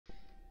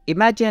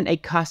Imagine a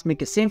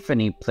cosmic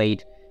symphony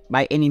played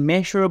by an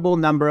immeasurable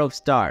number of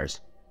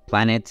stars,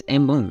 planets,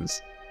 and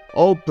moons,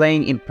 all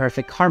playing in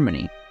perfect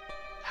harmony.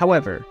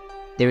 However,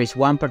 there is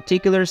one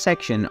particular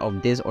section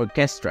of this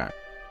orchestra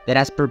that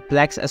has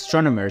perplexed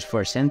astronomers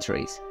for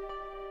centuries.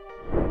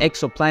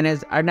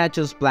 Exoplanets are not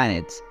just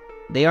planets,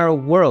 they are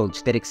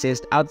worlds that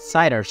exist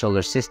outside our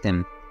solar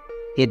system,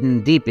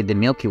 hidden deep in the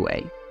Milky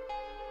Way.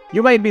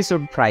 You might be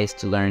surprised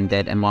to learn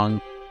that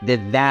among the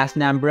vast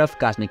number of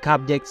cosmic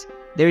objects,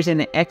 there is an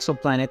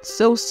exoplanet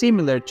so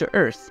similar to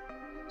Earth,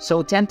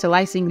 so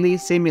tantalizingly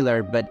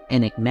similar but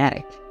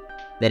enigmatic,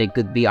 that it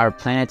could be our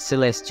planet's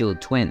celestial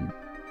twin.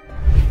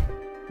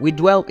 We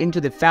dwell into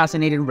the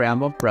fascinating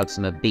realm of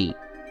Proxima B,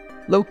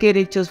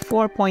 located just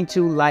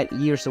 4.2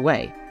 light-years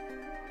away.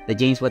 The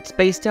James Webb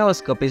Space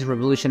Telescope is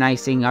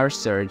revolutionizing our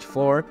search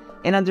for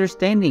an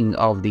understanding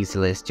of these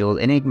celestial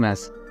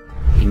enigmas.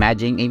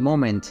 Imagine a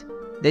moment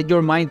that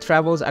your mind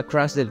travels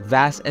across the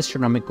vast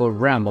astronomical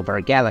realm of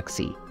our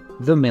galaxy,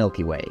 the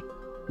Milky Way,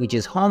 which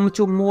is home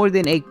to more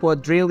than a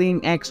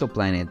quadrillion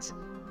exoplanets.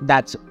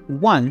 That's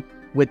 1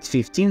 with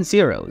 15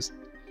 zeros.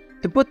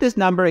 To put this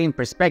number in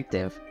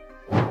perspective,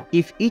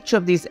 if each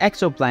of these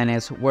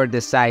exoplanets were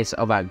the size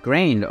of a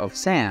grain of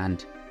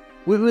sand,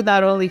 we would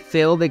not only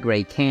fill the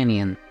Great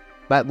Canyon,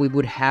 but we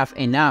would have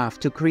enough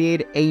to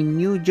create a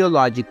new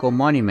geological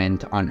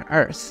monument on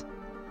Earth.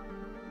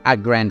 A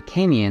Grand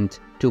Canyon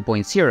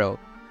 2.0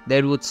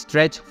 that would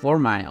stretch 4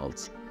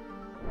 miles.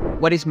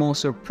 What is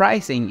most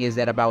surprising is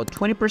that about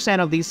 20%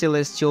 of these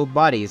celestial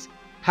bodies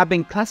have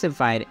been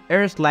classified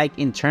Earth-like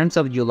in terms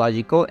of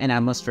geological and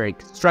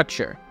atmospheric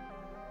structure.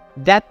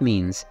 That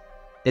means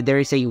that there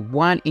is a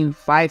 1 in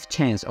 5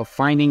 chance of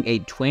finding a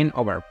twin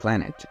of our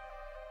planet.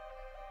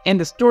 And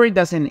the story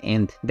doesn't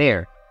end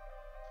there.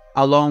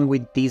 Along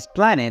with these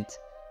planets,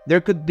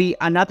 there could be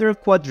another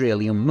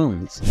quadrillion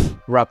moons,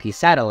 rocky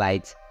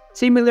satellites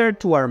similar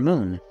to our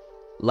moon,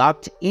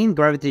 locked in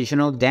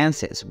gravitational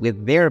dances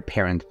with their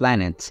parent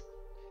planets.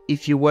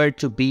 If you were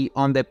to be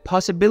on the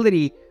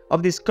possibility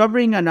of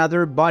discovering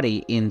another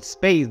body in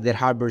space that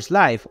harbors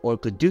life or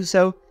could do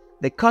so,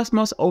 the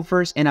cosmos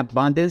offers an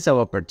abundance of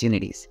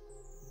opportunities.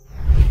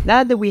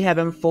 Now that we have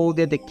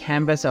unfolded the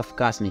canvas of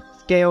cosmic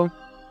scale,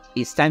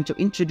 it's time to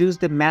introduce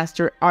the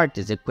master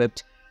artist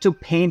equipped to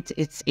paint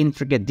its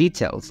intricate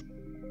details,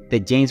 the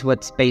James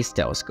Webb Space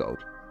Telescope.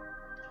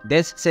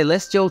 This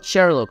celestial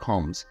Sherlock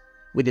Holmes,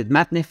 with its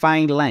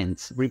magnifying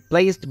lens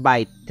replaced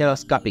by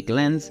telescopic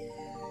lens,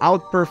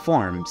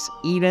 outperforms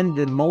even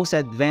the most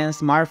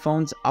advanced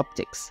smartphone's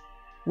optics.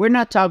 We're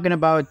not talking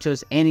about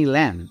just any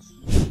lens.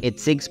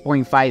 Its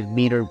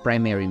 6.5-meter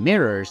primary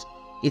mirrors,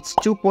 it's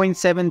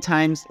 2.7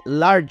 times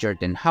larger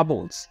than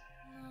Hubble's.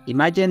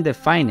 Imagine the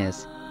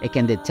fineness it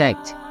can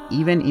detect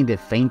even in the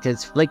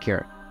faintest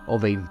flicker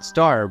of a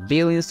star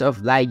billions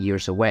of light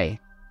years away,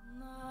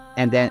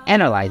 and then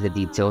analyze the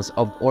details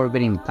of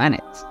orbiting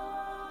planets.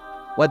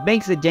 What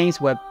makes the James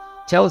Webb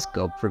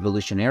Telescope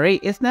revolutionary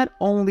is not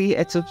only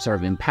its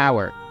observing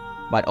power,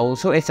 but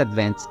also its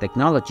advanced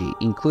technology,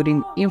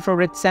 including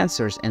infrared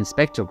sensors and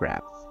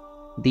spectrographs.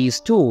 These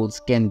tools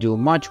can do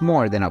much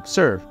more than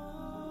observe.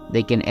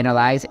 They can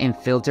analyze and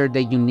filter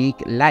the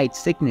unique light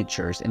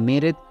signatures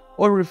emitted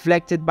or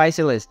reflected by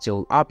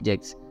celestial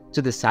objects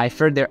to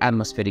decipher their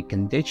atmospheric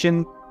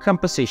condition,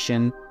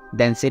 composition,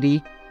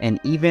 density, and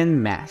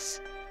even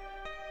mass,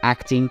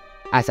 acting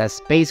as a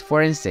space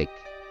forensic.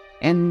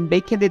 And they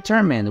can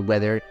determine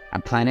whether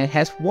a planet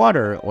has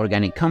water,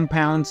 organic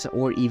compounds,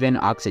 or even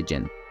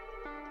oxygen.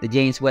 The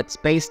James Webb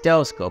Space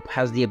Telescope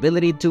has the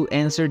ability to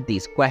answer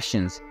these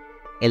questions,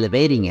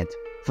 elevating it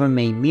from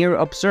a mere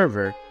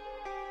observer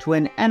to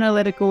an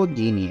analytical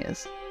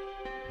genius.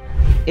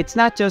 It's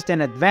not just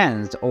an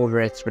advance over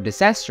its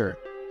predecessor,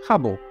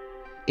 Hubble.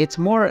 It's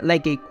more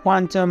like a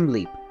quantum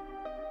leap.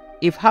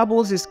 If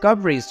Hubble's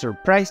discovery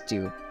surprised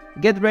you,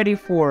 get ready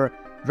for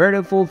a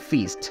veritable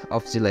feast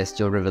of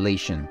celestial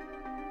revelation.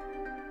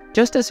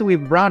 Just as we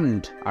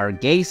broadened our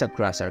gaze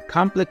across our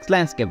complex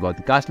landscape of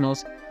the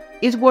cosmos,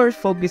 it's worth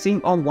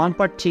focusing on one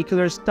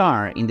particular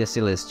star in the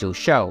celestial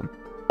show,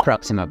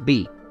 Proxima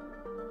B.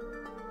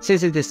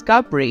 Since its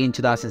discovery in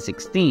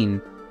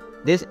 2016,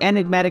 this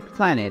enigmatic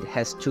planet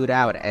has stood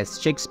out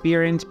as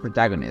Shakespearean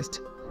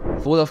protagonist,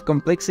 full of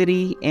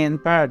complexity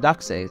and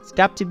paradoxes,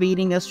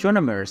 captivating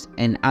astronomers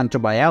and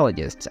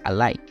astrobiologists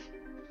alike.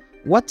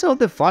 What's all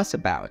the fuss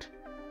about?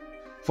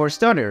 For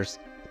starters,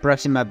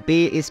 Proxima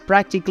B is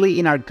practically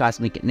in our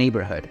cosmic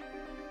neighborhood,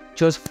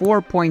 just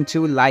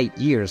 4.2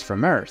 light-years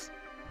from Earth.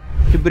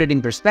 To put it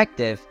in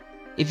perspective,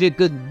 if you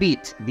could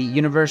beat the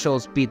universal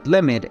speed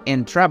limit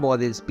and travel at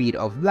the speed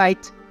of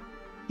light,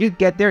 you'd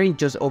get there in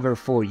just over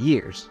 4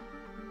 years,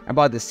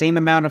 about the same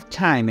amount of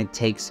time it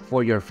takes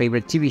for your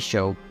favorite TV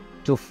show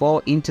to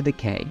fall into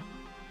decay,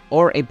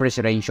 or a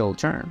presidential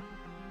term.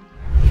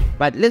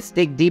 But let's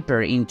dig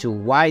deeper into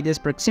why this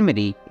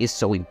proximity is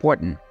so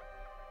important.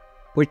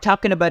 We're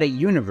talking about a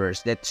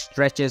universe that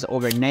stretches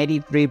over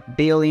 93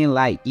 billion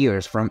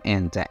light-years from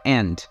end to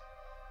end.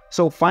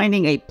 So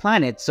finding a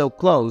planet so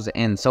close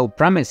and so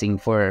promising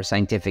for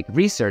scientific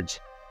research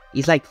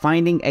is like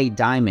finding a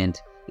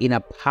diamond in a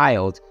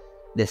pile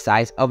the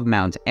size of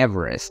Mount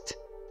Everest.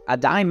 A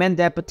diamond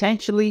that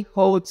potentially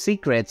holds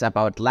secrets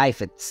about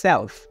life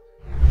itself.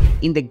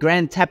 In the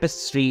grand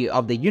tapestry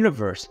of the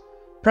universe,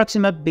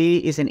 Proxima B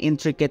is an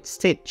intricate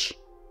stitch,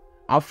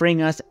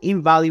 offering us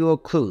invaluable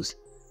clues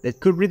that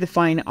could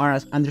redefine our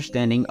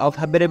understanding of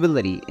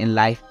habitability and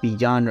life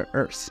beyond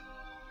Earth.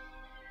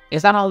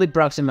 It's not only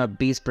Proxima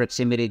B's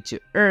proximity to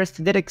Earth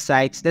that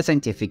excites the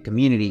scientific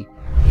community,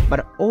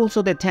 but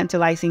also the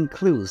tantalizing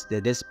clues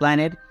that this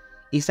planet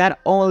is not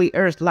only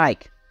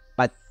Earth-like,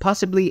 but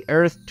possibly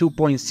Earth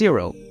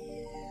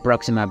 2.0.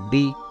 Proxima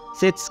B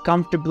sits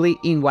comfortably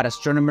in what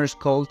astronomers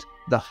call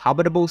the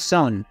habitable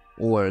zone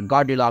or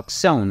Goldilocks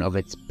zone of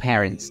its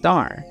parent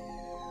star,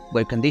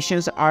 where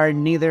conditions are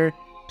neither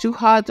too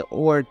hot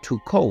or too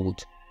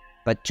cold,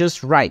 but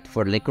just right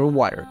for liquid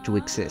water to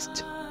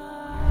exist.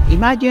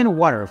 Imagine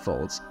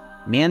waterfalls,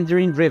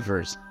 meandering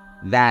rivers,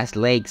 vast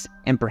lakes,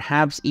 and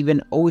perhaps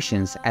even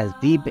oceans as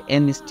deep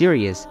and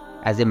mysterious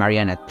as the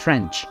Mariana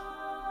Trench.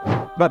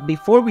 But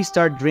before we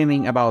start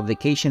dreaming about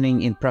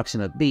vacationing in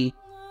Proxima B,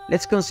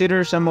 let's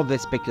consider some of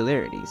its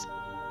peculiarities.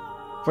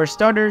 For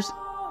starters,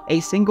 a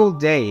single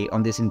day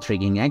on this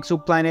intriguing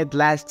exoplanet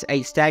lasts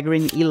a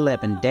staggering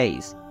 11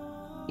 days.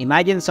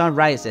 Imagine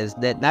sunrises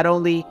that not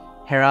only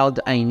herald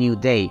a new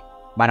day,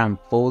 but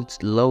unfold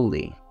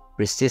slowly,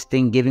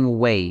 resisting giving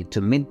way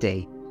to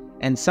midday,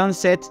 and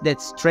sunsets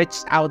that stretch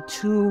out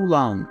too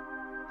long,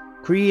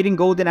 creating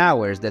golden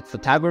hours that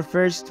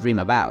photographers dream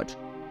about.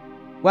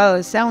 While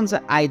it sounds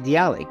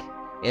idyllic,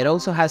 it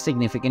also has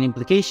significant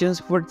implications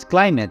for its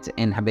climate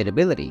and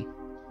habitability.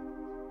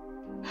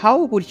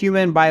 How would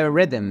human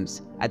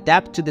biorhythms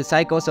adapt to the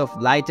cycles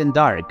of light and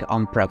dark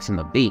on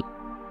Proxima B?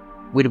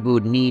 We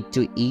would need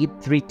to eat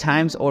 3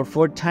 times or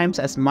 4 times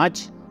as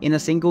much in a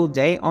single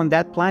day on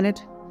that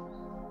planet?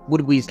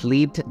 Would we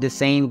sleep the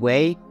same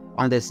way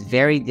on this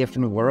very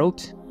different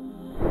world?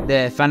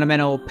 The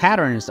fundamental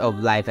patterns of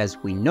life as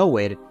we know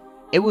it,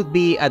 it would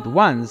be at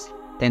once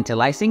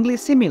tantalizingly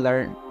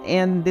similar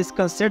and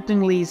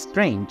disconcertingly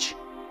strange.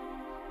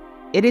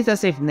 It is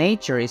as if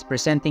nature is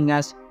presenting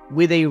us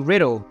with a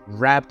riddle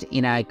wrapped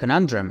in a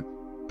conundrum,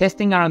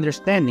 testing our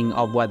understanding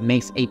of what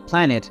makes a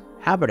planet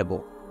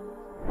habitable.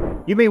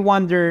 You may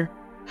wonder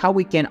how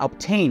we can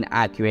obtain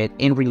accurate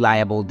and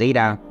reliable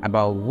data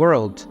about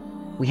worlds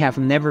we have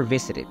never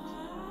visited.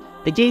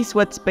 The James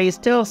Webb Space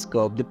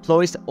Telescope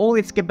deploys all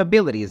its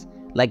capabilities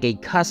like a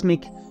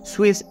cosmic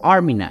Swiss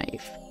Army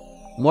knife.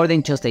 More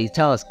than just a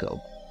telescope,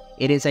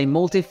 it is a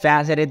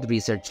multifaceted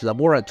research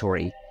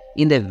laboratory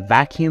in the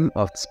vacuum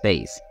of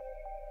space.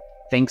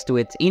 Thanks to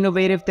its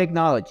innovative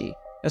technology,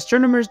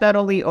 astronomers not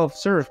only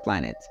observe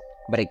planets,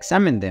 but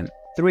examine them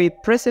through a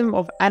prism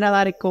of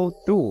analytical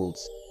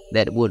tools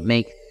that would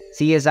make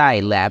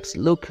CSI labs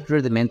look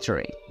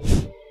rudimentary.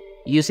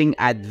 Using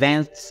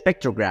advanced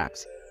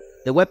spectrographs,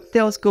 the Webb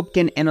telescope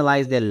can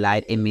analyze the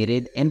light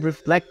emitted and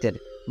reflected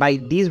by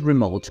these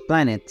remote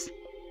planets.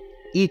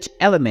 Each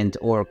element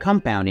or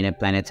compound in a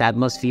planet's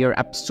atmosphere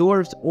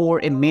absorbs or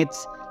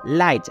emits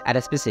light at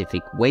a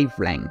specific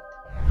wavelength.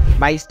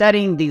 By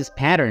studying these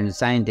patterns,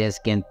 scientists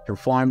can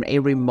perform a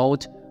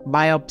remote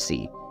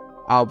biopsy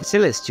of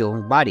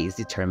celestial bodies,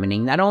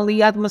 determining not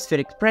only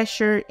atmospheric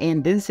pressure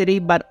and density,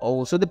 but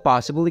also the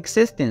possible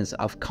existence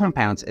of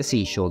compounds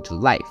essential to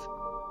life,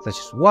 such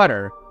as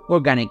water,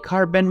 organic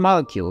carbon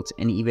molecules,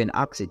 and even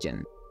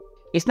oxygen.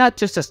 It's not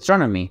just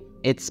astronomy,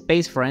 it's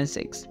space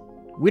forensics.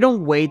 We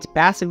don't wait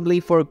passively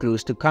for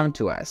clues to come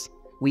to us.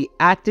 We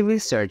actively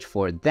search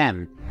for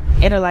them,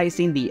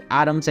 analyzing the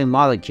atoms and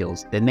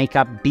molecules that make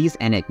up these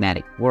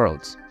enigmatic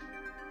worlds.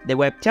 The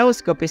Webb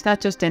telescope is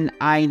not just an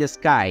eye in the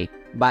sky,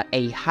 but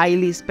a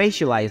highly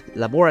specialized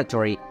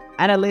laboratory,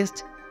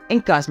 analyst,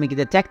 and cosmic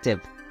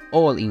detective,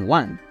 all in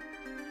one.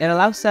 It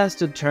allows us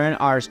to turn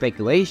our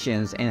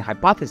speculations and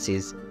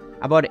hypotheses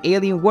about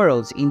alien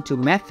worlds into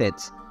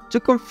methods to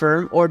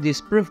confirm or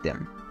disprove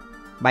them.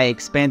 By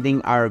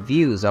expanding our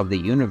views of the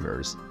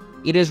universe,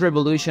 it is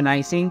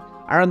revolutionizing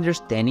our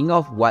understanding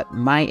of what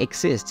might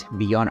exist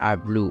beyond our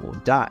blue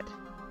dot.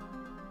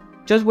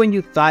 Just when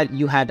you thought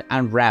you had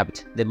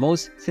unwrapped the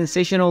most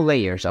sensational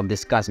layers of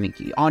this cosmic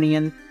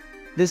onion,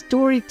 the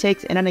story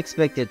takes an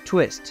unexpected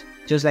twist,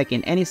 just like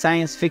in any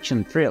science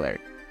fiction thriller.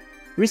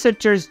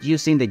 Researchers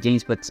using the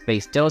James Webb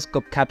Space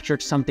Telescope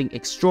captured something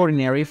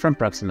extraordinary from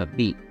Proxima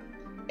B,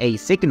 a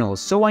signal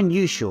so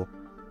unusual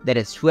that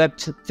it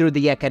swept through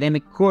the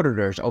academic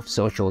corridors of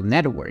social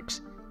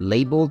networks,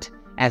 labeled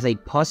as a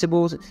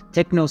possible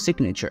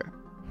technosignature.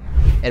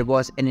 It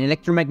was an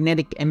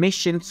electromagnetic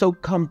emission so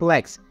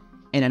complex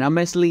and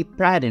anomalously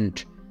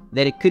patterned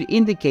that it could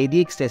indicate the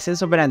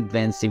existence of an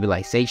advanced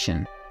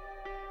civilization.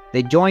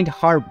 The joint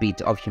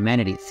heartbeat of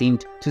humanity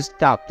seemed to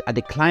stop at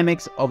the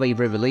climax of a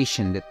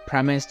revelation that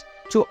promised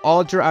to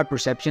alter our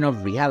perception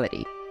of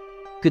reality.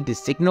 Could the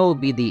signal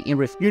be the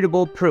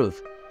irrefutable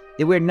proof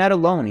that we're not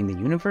alone in the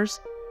universe?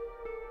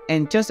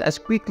 And just as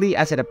quickly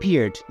as it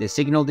appeared, the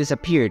signal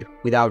disappeared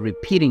without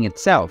repeating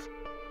itself,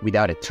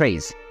 without a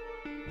trace.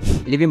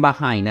 leaving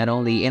behind not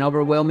only an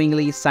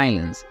overwhelmingly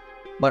silence,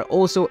 but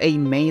also a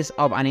maze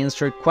of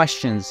unanswered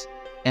questions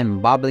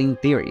and bubbling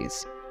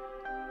theories.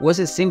 Was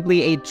it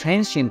simply a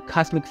transient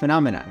cosmic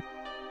phenomenon,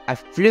 a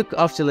fluke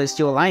of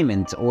celestial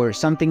alignment, or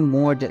something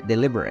more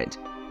deliberate?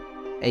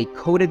 A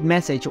coded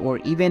message or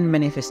even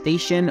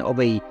manifestation of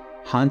a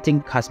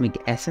haunting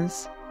cosmic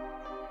essence?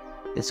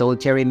 The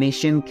solitary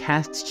mission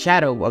casts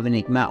shadow of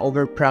enigma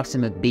over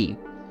Proxima B,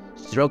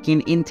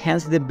 stoking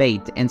intense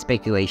debate and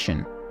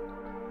speculation.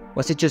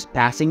 Was it just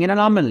passing an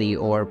anomaly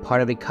or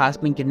part of a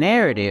cosmic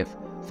narrative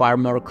far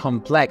more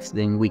complex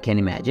than we can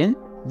imagine?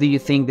 Do you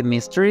think the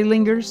mystery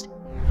lingers?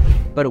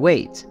 But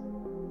wait,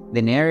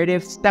 the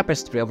narrative's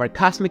tapestry of our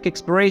cosmic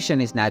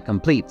exploration is not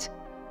complete.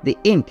 The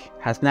ink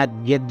has not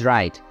yet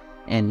dried,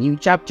 and new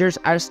chapters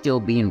are still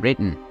being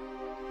written.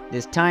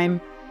 This time,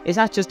 it's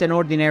not just an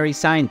ordinary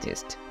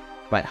scientist,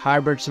 but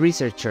Harvard's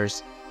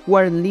researchers who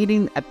are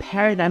leading a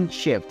paradigm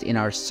shift in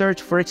our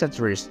search for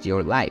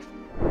extraterrestrial life.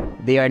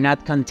 They are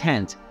not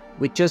content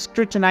with just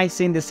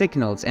scrutinizing the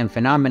signals and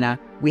phenomena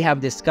we have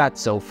discussed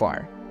so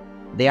far.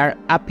 They are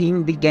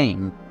upping the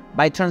game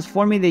by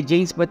transforming the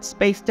James Webb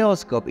Space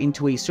Telescope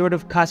into a sort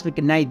of cosmic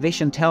night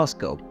vision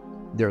telescope.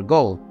 Their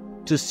goal: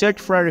 to search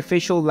for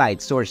artificial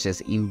light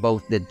sources in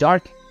both the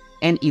dark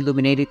and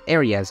illuminated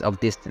areas of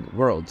distant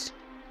worlds.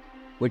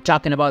 We're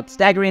talking about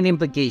staggering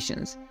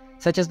implications,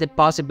 such as the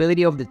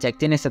possibility of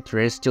detecting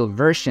extraterrestrial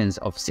versions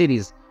of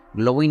cities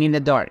glowing in the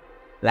dark,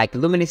 like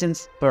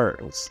luminescent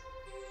pearls.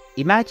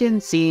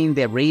 Imagine seeing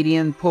the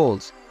radiant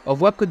pulse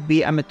of what could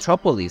be a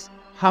metropolis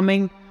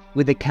humming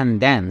with the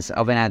cadence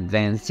of an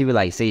advanced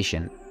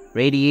civilization,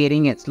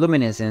 radiating its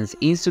luminescence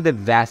into the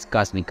vast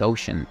cosmic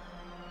ocean.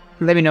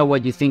 Let me know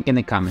what you think in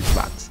the comments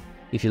box.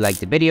 If you liked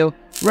the video,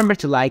 remember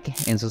to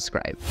like and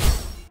subscribe.